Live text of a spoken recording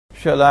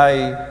Shall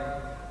I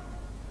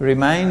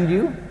remind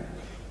you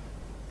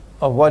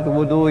of what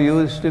wudu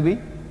used to be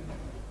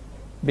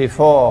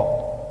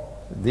before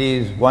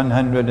these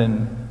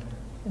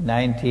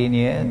 119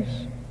 years?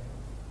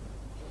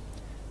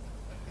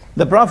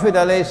 The Prophet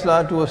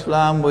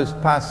ﷺ was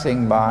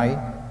passing by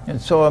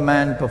and saw a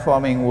man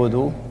performing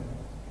wudu,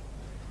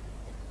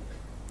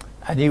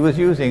 and he was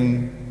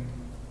using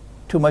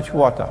too much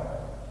water.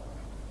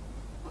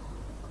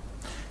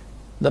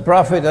 The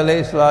Prophet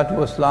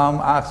ﷺ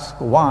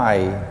asked,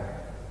 why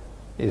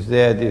is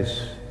there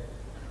this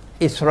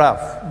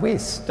israf,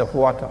 waste of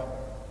water?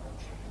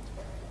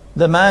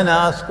 The man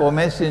asked, O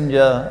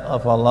Messenger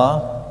of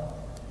Allah,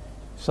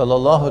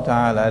 sallallahu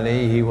ta'ala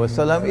alayhi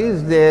wasallam,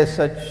 is there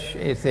such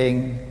a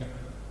thing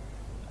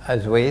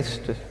as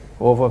waste,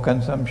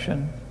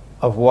 overconsumption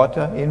of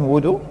water in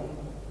wudu?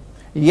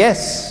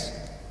 Yes,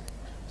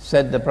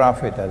 said the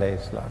Prophet alayhi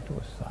salatu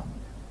wasallam.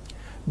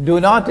 Do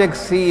not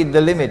exceed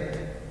the limit.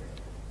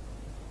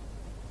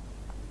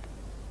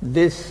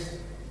 This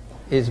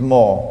is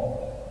more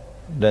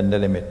than the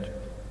limit.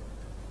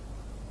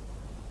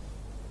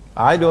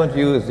 I don't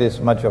use this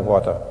much of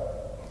water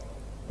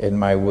in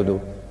my wudu.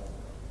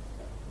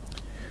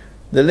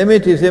 The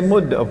limit is a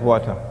mud of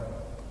water.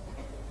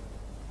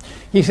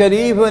 He said,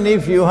 even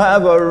if you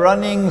have a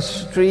running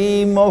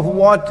stream of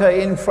water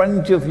in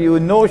front of you,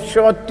 no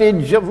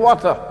shortage of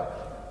water,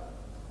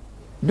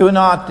 do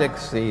not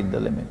exceed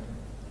the limit.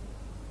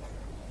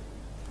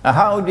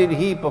 How did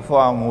he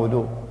perform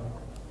wudu?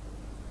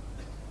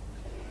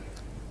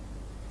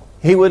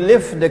 He would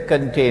lift the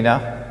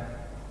container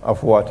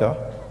of water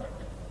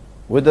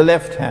with the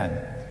left hand.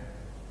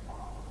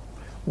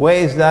 Where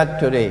is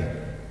that today?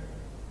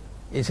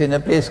 It's in a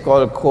place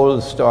called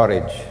cold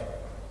storage.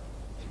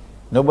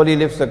 Nobody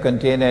lifts a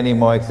container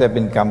anymore except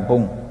in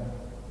Kampung,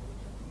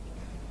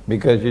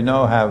 because you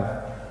now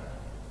have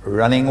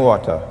running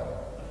water,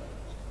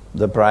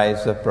 the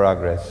price of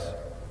progress.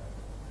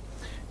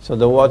 So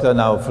the water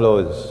now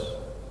flows.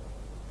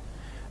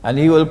 And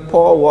he will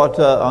pour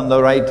water on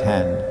the right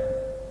hand.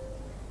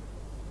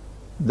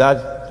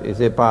 That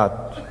is a part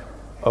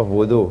of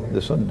wudu,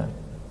 the sunnah.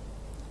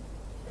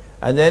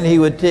 And then he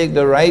would take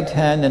the right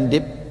hand and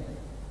dip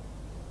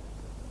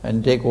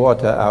and take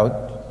water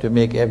out to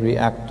make every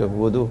act of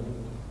wudu.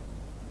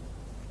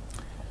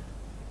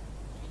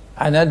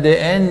 And at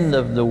the end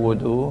of the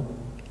wudu,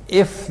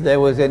 if there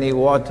was any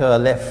water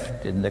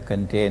left in the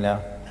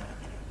container,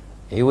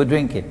 he would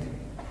drink it.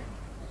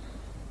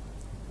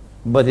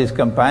 But his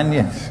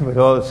companions would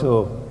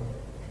also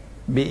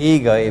be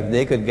eager if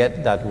they could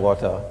get that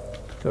water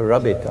to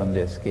rub it on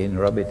their skin,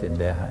 rub it in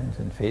their hands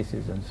and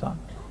faces and so on.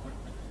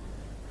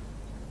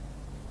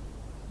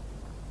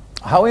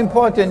 How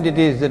important it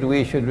is that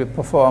we should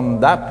perform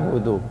that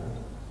wudu.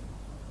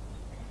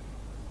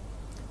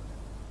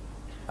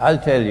 I'll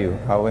tell you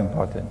how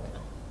important.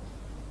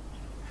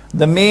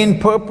 The main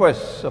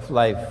purpose of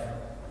life,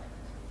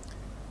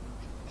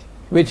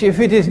 which if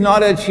it is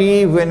not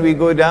achieved when we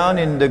go down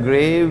in the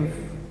grave,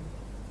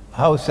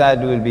 how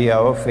sad will be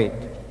our fate.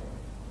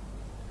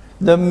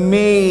 The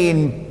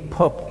main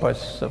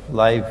purpose of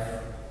life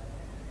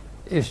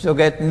is to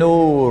get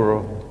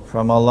nur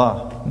from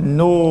Allah,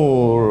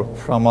 nur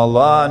from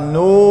Allah,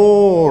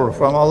 nur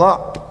from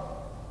Allah.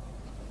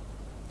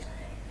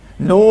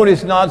 Nur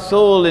is not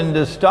sold in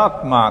the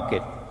stock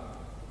market.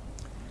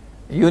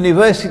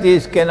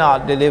 Universities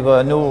cannot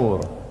deliver nur.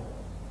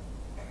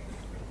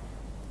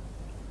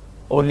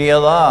 Only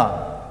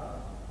Allah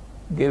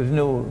gives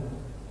nur.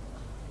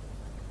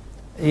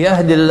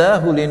 يَهْدِ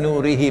اللَّهُ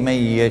لِنُورِهِ مَن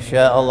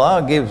يَشَاءُ.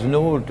 Allah gives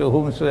nur to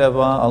whomsoever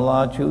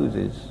Allah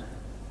chooses.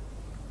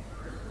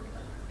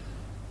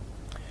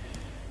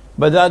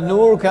 But that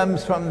nur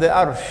comes from the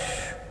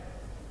arsh.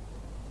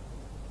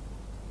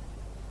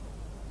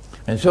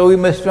 And so we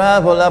must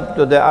travel up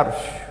to the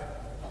arsh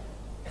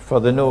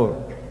for the nur.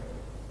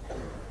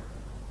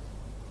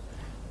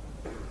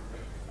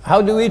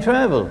 How do we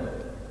travel?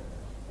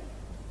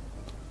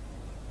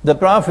 The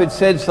Prophet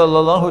said,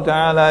 sallallahu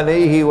ta'ala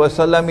alayhi wa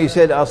sallam, he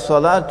said,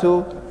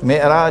 as-salatu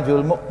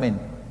mi'rajul mu'min.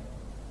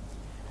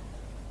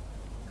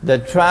 The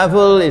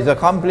travel is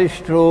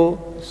accomplished through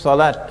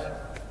salat.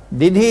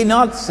 Did he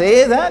not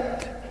say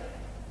that?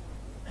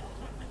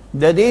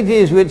 That it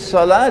is with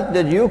salat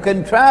that you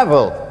can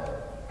travel.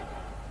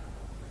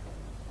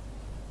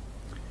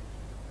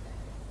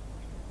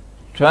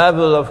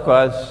 Travel, of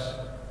course,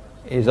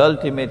 is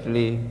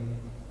ultimately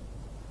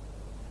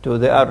to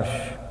the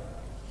arsh.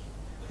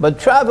 But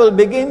travel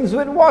begins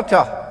with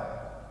water.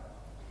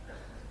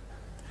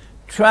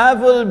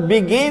 Travel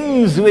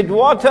begins with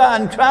water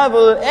and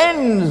travel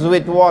ends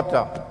with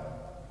water.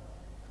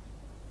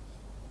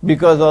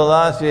 Because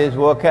Allah says,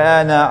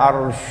 وَكَانَ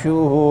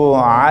عَرْشُهُ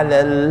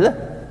عَلَى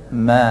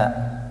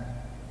الْمَاءِ.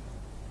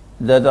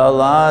 That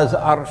Allah's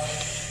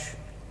arsh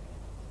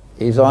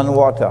is on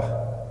water.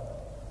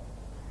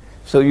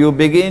 So you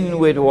begin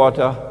with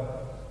water,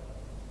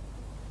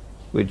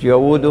 with your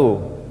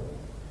wudu,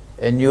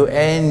 and you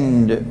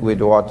end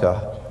with water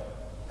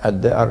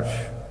at the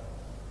arsh.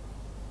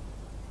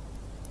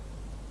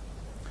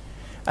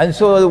 And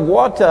so the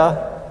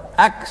water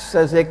acts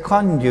as a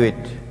conduit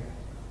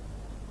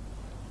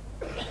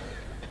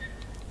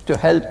to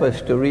help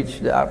us to reach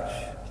the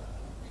arsh.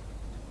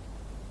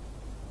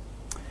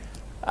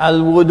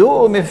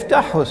 Al-wudu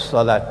miftahu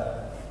salat.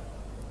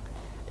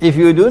 If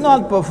you do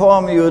not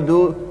perform your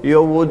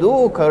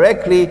wudu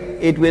correctly,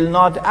 it will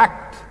not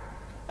act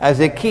as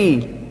a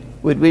key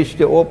with which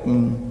to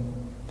open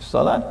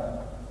salat.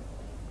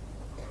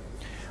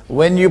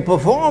 When you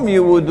perform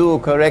your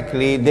wudu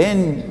correctly,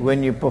 then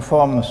when you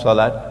perform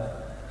salat,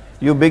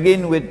 you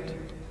begin with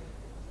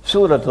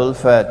Surah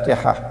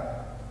Al-Fatiha.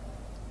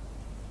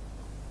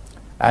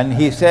 And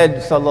he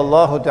said,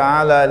 sallallahu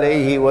ta'ala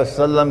alayhi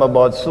wasallam,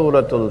 about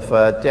Surah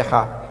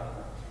Al-Fatiha,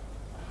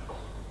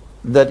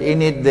 that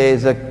in it there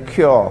is a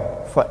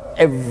cure for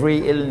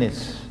every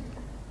illness.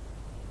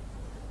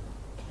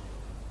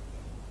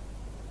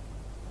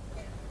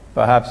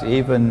 Perhaps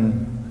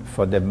even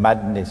for the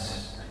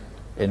madness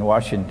in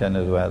Washington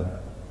as well.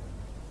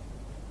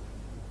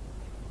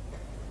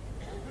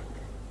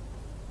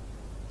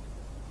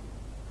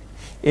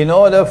 In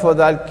order for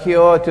that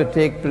cure to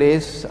take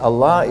place,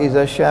 Allah is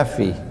a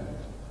Shafi,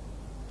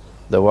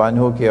 the one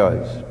who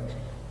cures.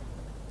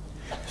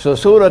 So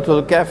Surah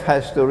Al-Kahf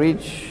has to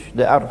reach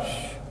the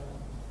Arsh.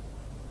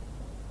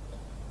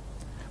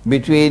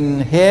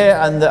 Between here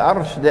and the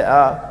Arsh there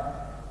are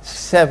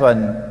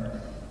 7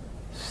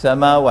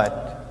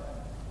 samawat.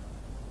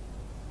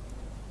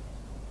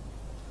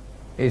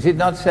 Is it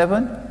not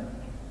 7?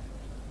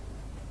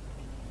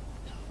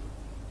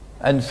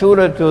 And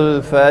Surah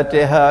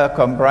Al-Fatiha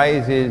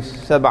comprises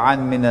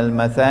 7 min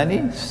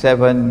al-mathani,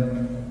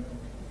 7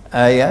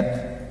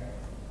 ayat.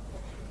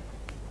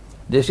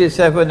 This is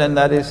 7 and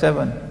that is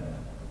 7.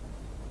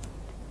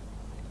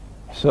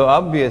 So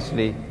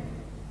obviously,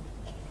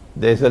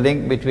 there's a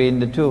link between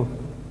the two.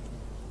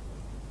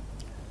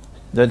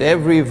 That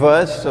every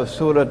verse of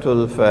Surah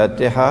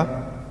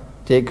Al-Fatiha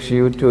takes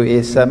you to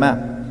a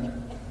sama.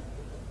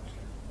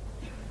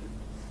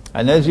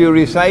 And as you're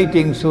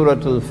reciting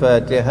Surah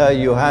Al-Fatiha,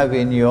 you have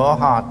in your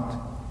heart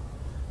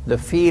the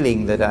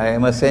feeling that I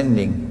am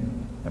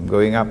ascending, I'm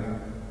going up.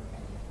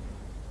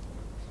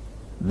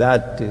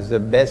 That is the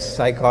best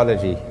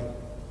psychology.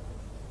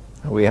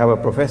 We have a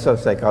professor of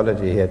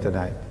psychology here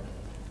tonight.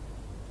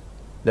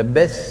 The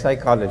best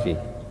psychology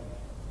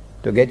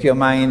to get your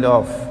mind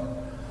off.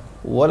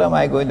 What am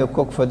I going to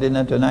cook for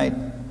dinner tonight?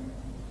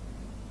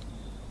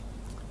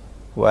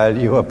 While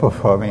you are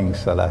performing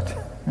salat.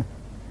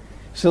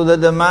 So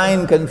that the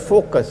mind can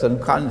focus and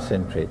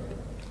concentrate.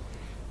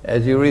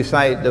 As you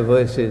recite the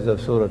verses of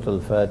Surah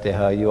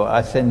Al-Fatiha, you are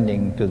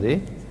ascending to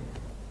the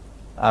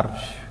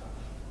Arsh.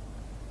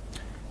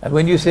 And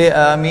when you say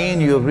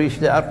Ameen, you have reached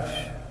the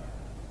Arsh,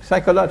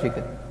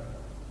 psychologically.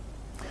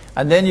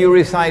 And then you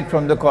recite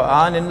from the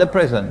Quran in the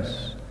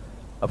presence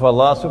of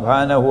Allah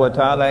subhanahu wa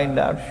ta'ala in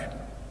the Arsh.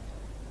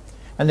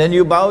 And then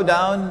you bow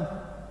down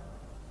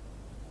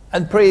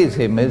and praise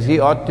Him as He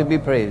ought to be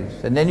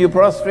praised. And then you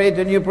prostrate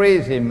and you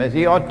praise Him as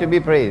He ought to be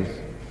praised.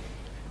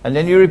 And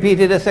then you repeat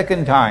it a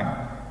second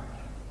time.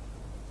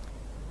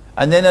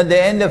 And then at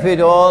the end of it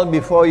all,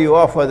 before you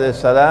offer the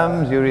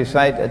salams, you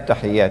recite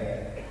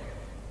at-tahiyyat.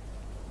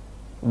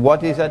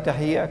 What is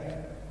at-tahiyyat?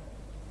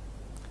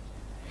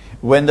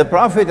 When the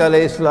Prophet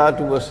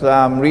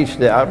ﷺ reached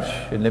the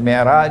Arsh in the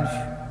Mi'raj,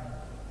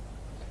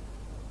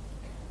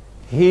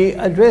 he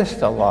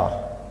addressed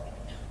Allah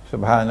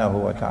subhanahu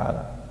wa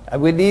ta'ala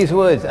with these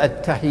words,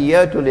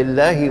 At-tahiyyatu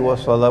lillahi wa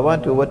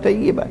salawatu wa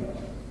tayyibat.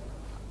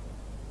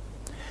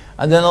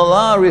 And then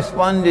Allah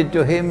responded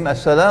to him,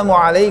 Assalamu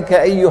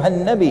alayka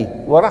ayyuhan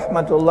nabi wa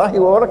rahmatullahi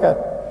wa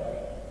barakatuh.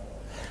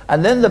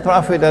 And then the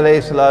Prophet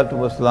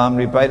ﷺ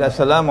replied,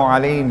 Assalamu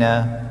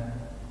alayna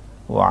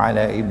wa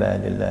ala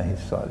ibadillahi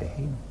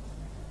salihin.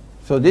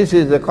 So this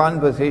is the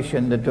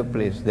conversation that took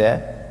place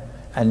there,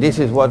 and this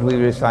is what we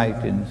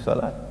recite in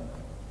Salat.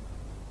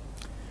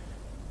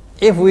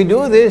 If we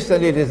do this,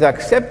 then it is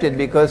accepted,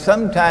 because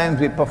sometimes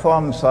we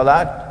perform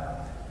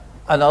Salat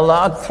and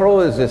Allah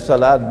throws the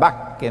Salat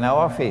back in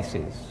our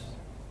faces.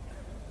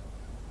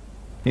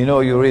 You know,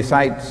 you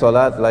recite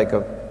Salat like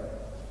a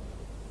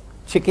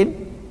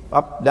chicken,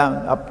 up,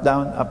 down, up,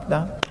 down, up,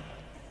 down.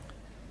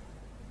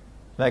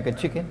 Like a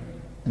chicken.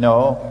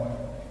 No,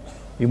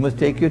 you must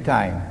take your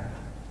time.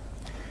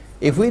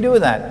 If we do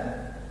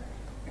that,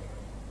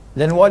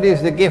 then what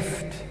is the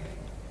gift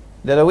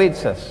that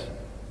awaits us?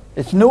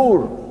 It's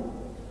nur.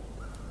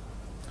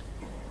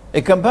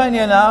 A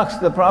companion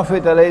asked the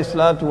Prophet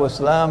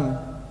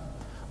ﷺ,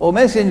 O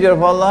Messenger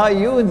of Allah,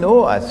 you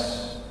know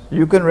us.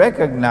 You can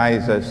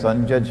recognize us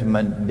on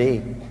Judgment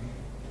Day.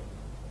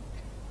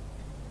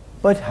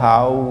 But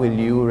how will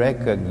you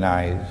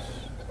recognize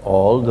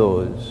all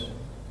those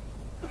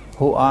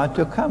who are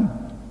to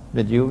come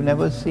that you've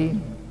never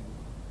seen?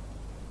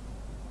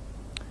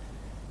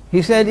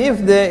 He said, if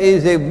there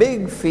is a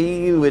big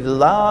field with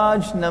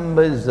large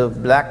numbers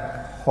of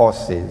black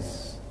horses,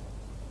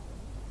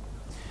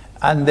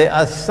 and there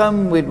are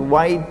some with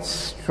white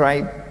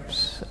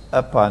stripes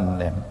upon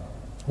them,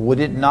 would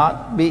it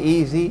not be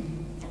easy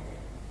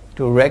to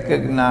to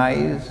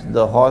recognize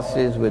the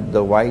horses with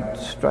the white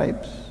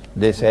stripes?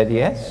 They said,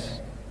 yes,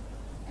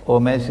 O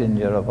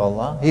Messenger of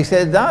Allah. He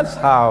said, that's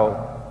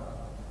how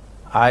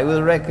I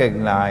will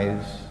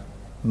recognize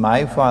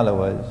my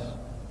followers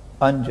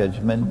on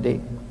Judgment Day.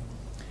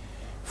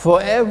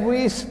 For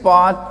every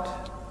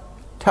spot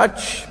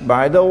touched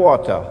by the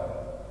water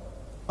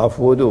of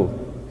wudu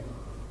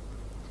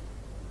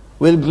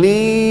will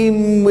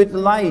gleam with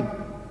light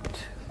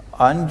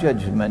on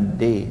Judgment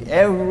Day.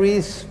 Every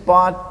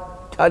spot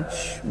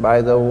touched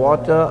by the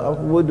water of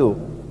wudu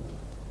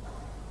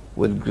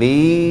will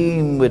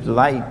gleam with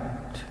light,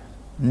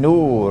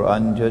 nur,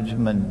 on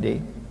Judgment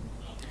Day.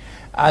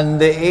 And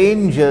the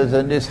angels,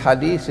 and this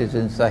hadith is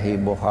in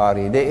Sahih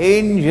Bukhari, the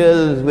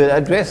angels will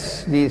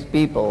address these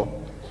people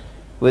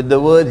with the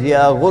words,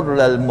 Ya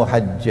ghurra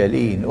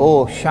al-muhajjalin,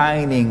 O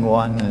shining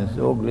ones,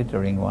 O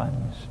glittering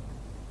ones.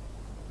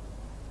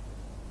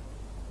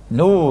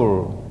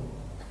 Nur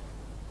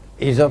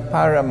is of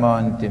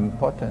paramount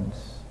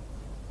importance.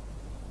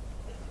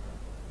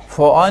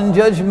 For on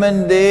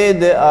Judgment Day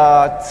there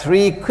are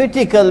three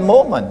critical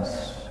moments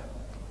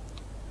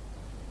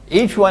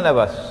each one of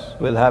us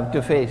will have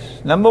to face.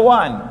 Number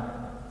one,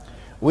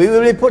 we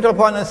will be put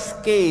upon a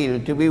scale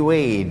to be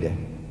weighed.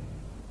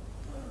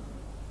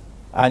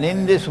 And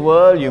in this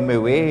world you may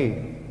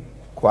weigh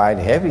quite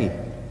heavy.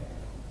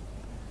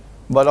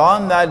 But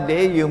on that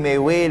day you may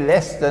weigh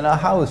less than a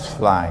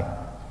housefly.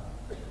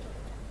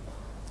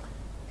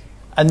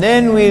 And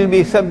then we'll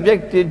be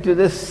subjected to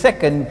the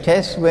second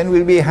test when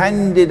we'll be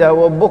handed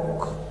our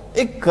book.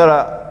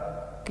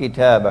 Ikra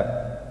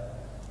kitabak.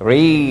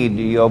 Read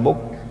your book.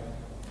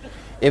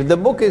 If the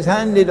book is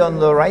handed on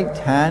the right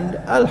hand,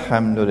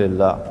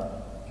 alhamdulillah.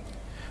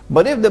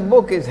 But if the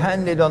book is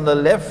handed on the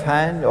left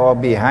hand or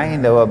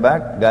behind our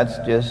back, that's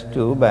just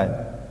too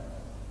bad.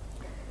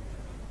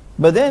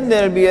 But then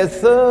there'll be a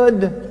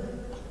third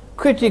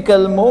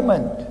critical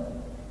moment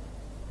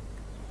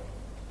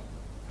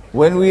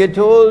when we are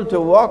told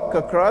to walk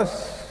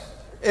across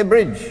a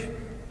bridge.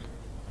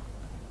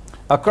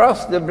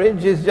 Across the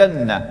bridge is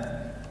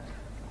Jannah.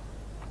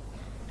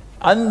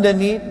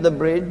 Underneath the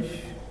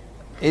bridge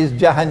is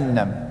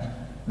Jahannam,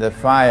 the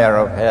fire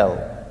of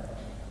hell.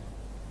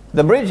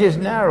 The bridge is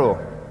narrow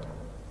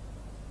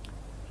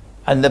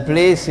and the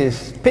place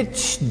is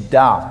pitch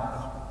dark.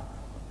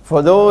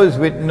 For those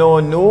with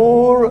no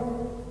nur,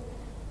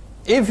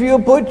 if you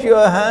put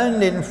your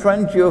hand in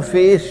front of your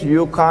face,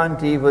 you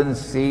can't even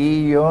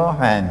see your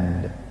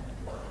hand.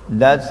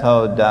 That's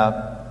how dark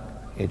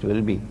it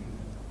will be.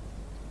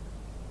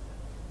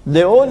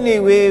 The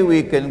only way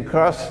we can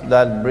cross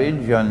that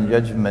bridge on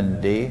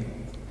Judgment Day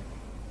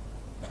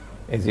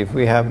is if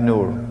we have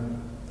nur.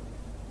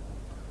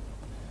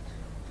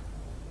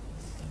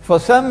 For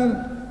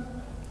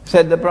some,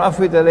 said the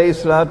Prophet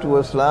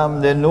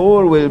ﷺ, the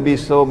nur will be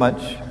so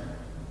much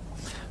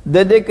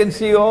that they can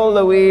see all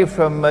the way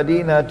from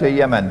Medina to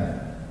Yemen.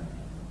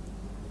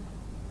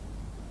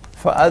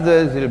 For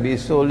others it will be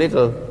so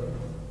little,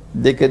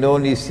 they can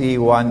only see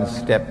one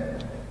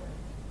step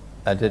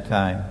at a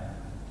time.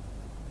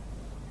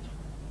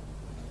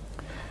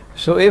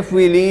 So if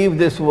we leave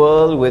this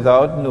world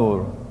without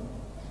nur,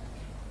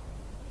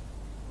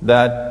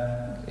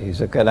 that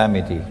is a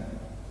calamity.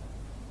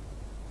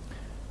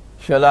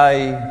 Shall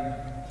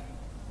I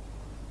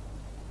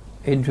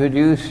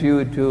introduce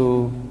you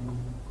to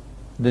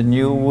the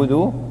new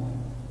wudu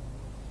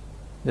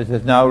that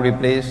has now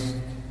replaced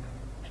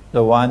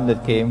the one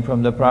that came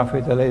from the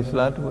Prophet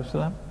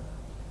ﷺ?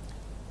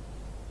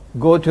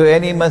 Go to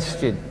any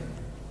masjid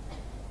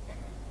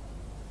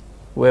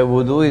where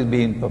wudu is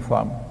being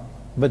performed,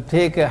 but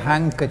take a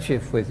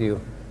handkerchief with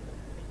you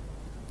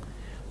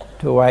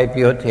to wipe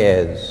your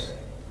tears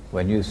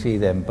when you see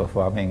them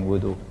performing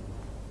wudu.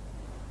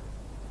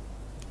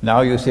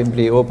 Now you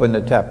simply open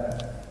the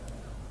tap.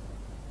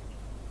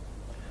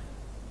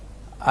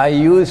 I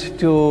used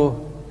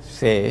to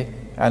say,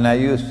 and I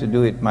used to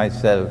do it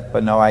myself,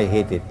 but now I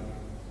hate it.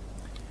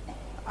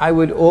 I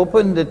would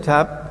open the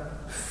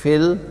tap,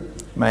 fill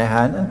my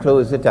hand and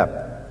close the tap.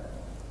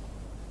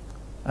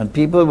 And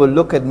people would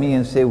look at me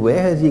and say,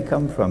 where has he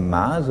come from,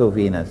 Mars or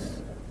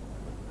Venus?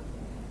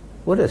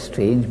 What a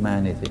strange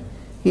man is it.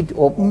 He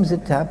opens the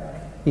tap,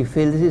 he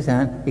fills his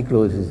hand, he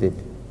closes it.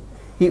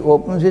 He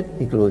opens it,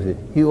 he closes it.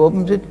 He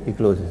opens it, he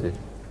closes it.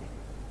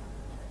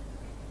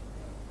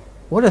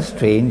 What a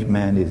strange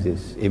man is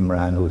this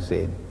IMRAN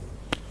HOSEIN.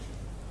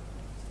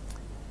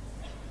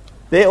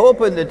 They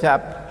open the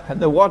tap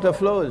and the water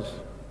flows.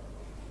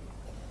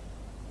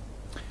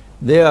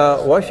 They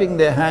are washing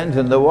their hands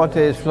and the water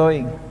is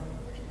flowing.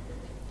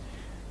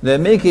 They're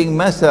making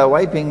masa,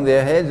 wiping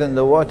their heads and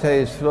the water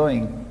is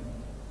flowing.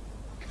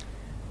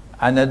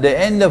 And at the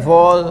end of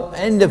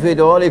it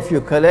all, if you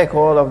collect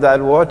all of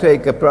that water,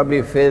 it could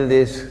probably fill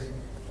this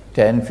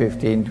 10,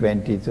 15,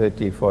 20,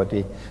 30,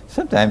 40,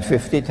 sometimes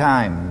 50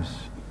 times.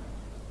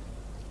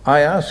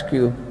 I ask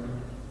you,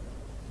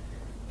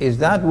 is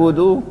that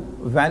wudu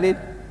valid?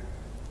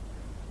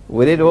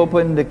 Will it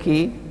open the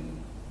key?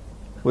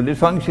 Will it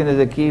function as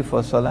a key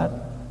for salat?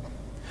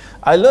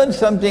 I learned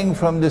something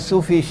from the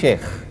Sufi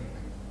Sheikh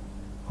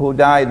who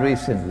died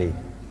recently.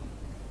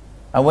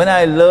 And when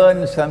I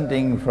learn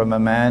something from a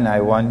man,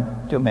 I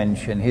want to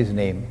mention his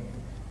name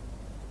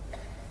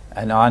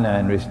and honor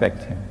and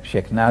respect him.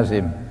 Sheikh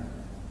Nazim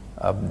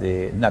of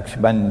the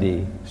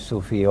Naqshbandi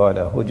Sufi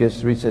order, who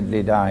just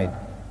recently died.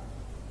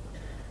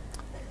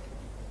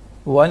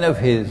 One of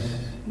his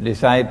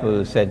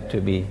disciples said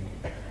to me,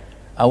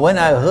 and when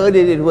I heard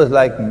it, it was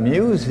like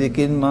music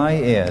in my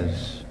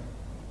ears.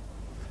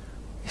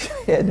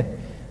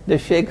 The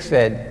Sheikh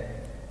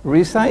said,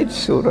 recite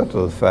Surah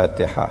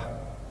Al-Fatiha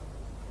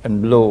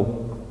and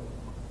blow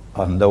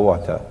on the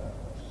water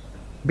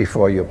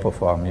before you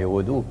perform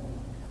your wudu.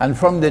 And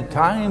from the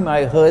time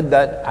I heard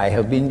that, I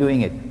have been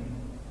doing it.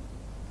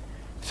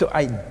 So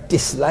I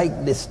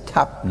dislike this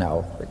tap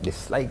now, I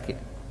dislike it.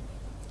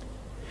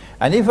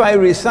 And if I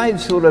recite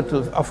Surah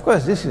of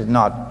course this is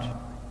not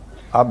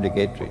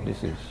obligatory,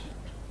 this is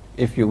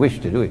if you wish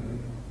to do it.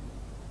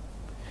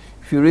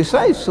 If you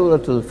recite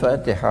Surah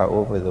Al-Fatiha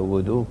over the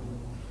wudu,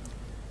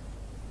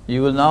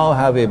 you will now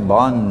have a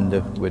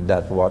bond with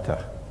that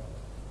water.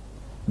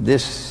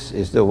 This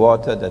is the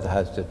water that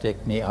has to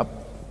take me up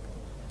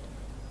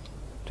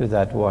to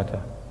that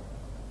water.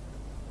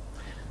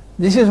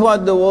 This is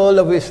what the world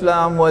of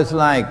Islam was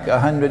like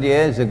 100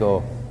 years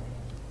ago.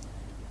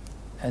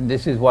 And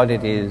this is what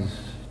it is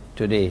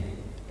today.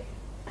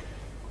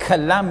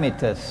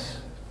 Calamitous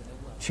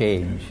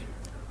change,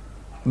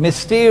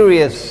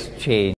 mysterious change.